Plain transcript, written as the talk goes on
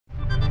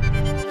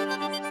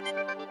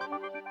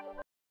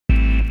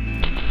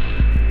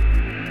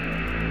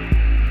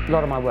A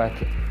lot of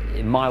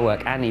my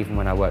work, and even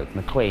when I work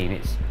with McQueen,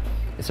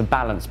 it's a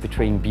balance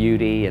between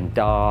beauty and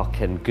dark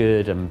and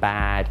good and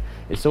bad.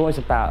 It's always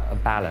about a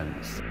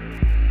balance.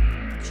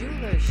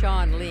 Jeweler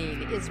Shaun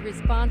Leane is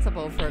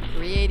responsible for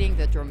creating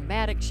the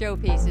dramatic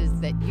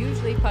showpieces that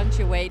usually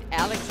punctuate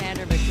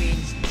Alexander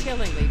McQueen's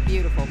chillingly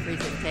beautiful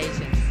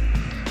presentations.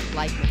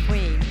 Like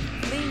McQueen,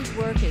 Leane's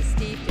work is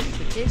steeped in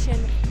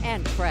tradition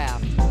and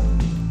craft.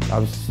 I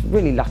was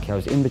really lucky. I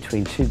was in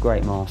between two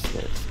great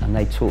masters and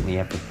they taught me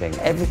everything.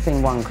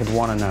 Everything one could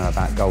want to know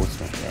about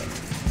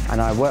goldsmithing.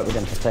 And I worked with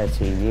them for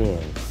 13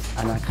 years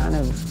and I kind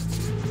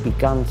of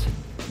begun to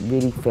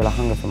really feel a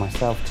hunger for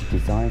myself to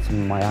design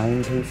some of my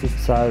own pieces.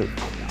 So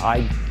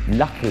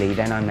luckily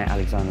then I met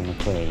Alexander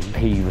McQueen.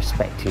 He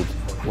respected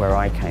where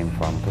I came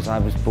from because I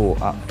was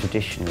brought up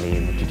traditionally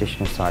in the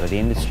traditional side of the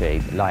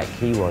industry like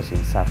he was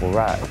in Savile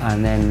Row.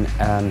 And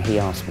then he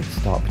asked me to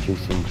start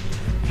producing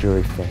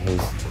jewellery for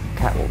his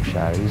catwalk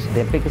shows.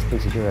 The biggest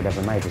piece of jewellery I'd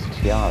ever made was a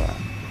tiara.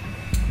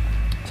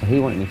 So he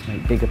wanted me to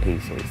make bigger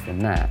pieces than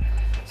that.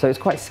 So it was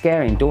quite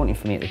scary and daunting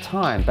for me at the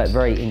time, but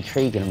very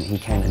intriguing. He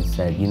came and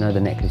said, "You know the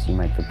necklace you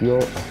made for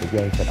Bjork?" I said,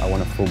 "Yeah." He said, "I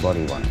want a full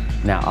body one."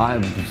 Now, I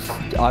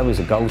was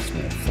a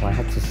goldsmith, so I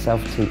had to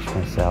self-teach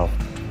myself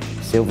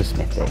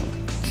silversmithing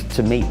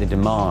to meet the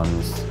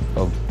demands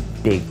of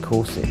big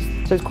courses.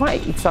 So it's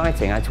quite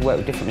exciting. I had to work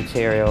with different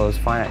materials,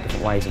 find out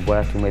different ways of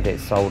working with it,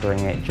 soldering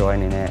it,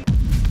 joining it.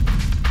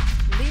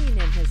 Leane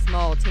and his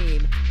small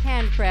team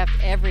handcraft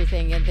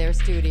everything in their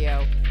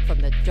studio, from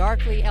the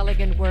darkly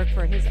elegant work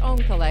for his own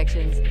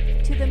collections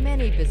to the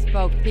many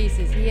bespoke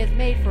pieces he has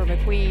made for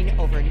McQueen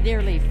over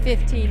nearly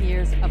 15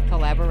 years of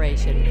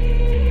collaboration.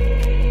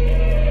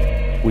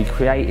 We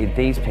created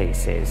these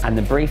pieces, and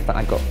the brief that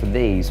I got for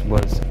these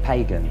was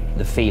pagan,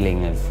 the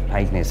feeling of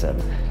paganism.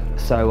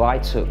 So I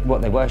took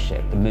what they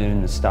worship, the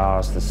moon, the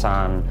stars, the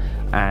sun,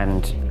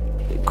 and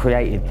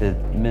created the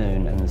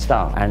moon and the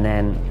star. And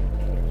then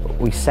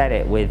we set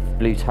it with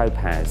blue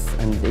topaz,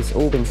 and it's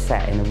all been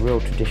set in a real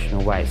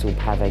traditional way. It's all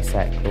pave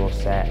set, claw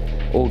set,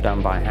 all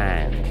done by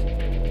hand.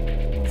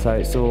 So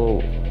it's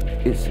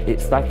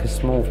like a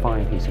small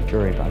fine piece of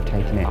jewellery, but I've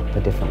taken it up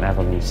a different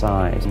level in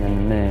size. And then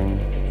the moon,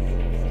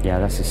 yeah,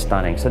 that's just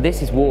stunning. So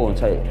this is worn,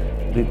 so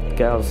the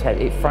girl's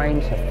head, it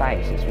frames her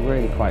face. It's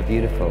really quite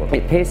beautiful.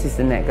 It pierces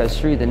the neck, goes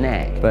through the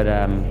neck, but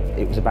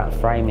it was about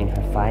framing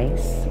her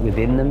face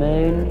within the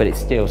moon, but it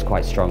still is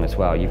quite strong as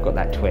well. You've got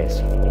that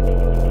twist.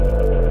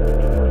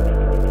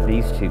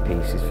 These two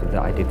pieces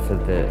that I did for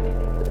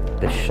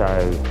the show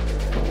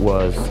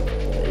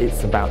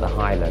it's about the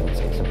Highlands,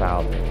 it's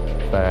about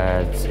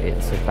birds,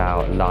 it's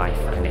about life,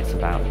 and it's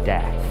about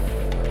death.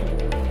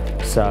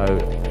 So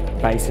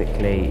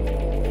basically,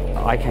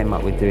 I came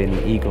up with doing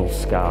the eagle's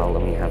skull,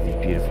 and we have these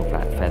beautiful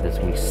black feathers,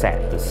 and we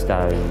set the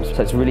stones.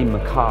 So it's really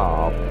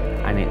macabre,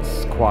 and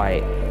it's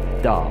quite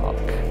dark.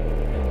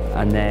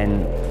 And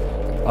then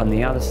on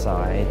the other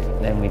side,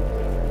 then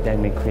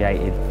we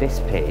created this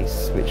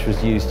piece, which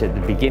was used at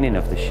the beginning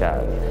of the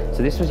show.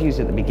 So this was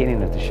used at the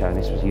beginning of the show, and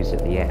this was used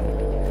at the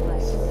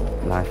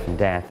end. Life and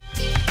death.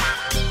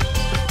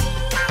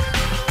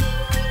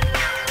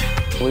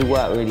 We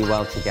work really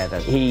well together.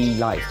 He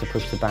likes to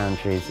push the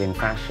boundaries in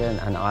fashion,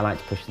 and I like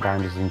to push the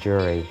boundaries in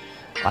jewellery.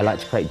 I like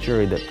to create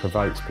jewellery that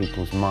provokes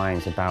people's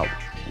minds about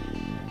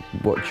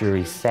what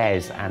jewellery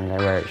says and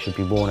where it should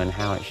be worn and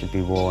how it should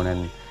be worn.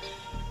 And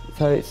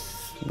so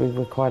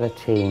we're quite a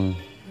team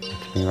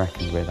to be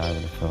reckoned with, I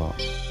would have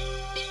thought.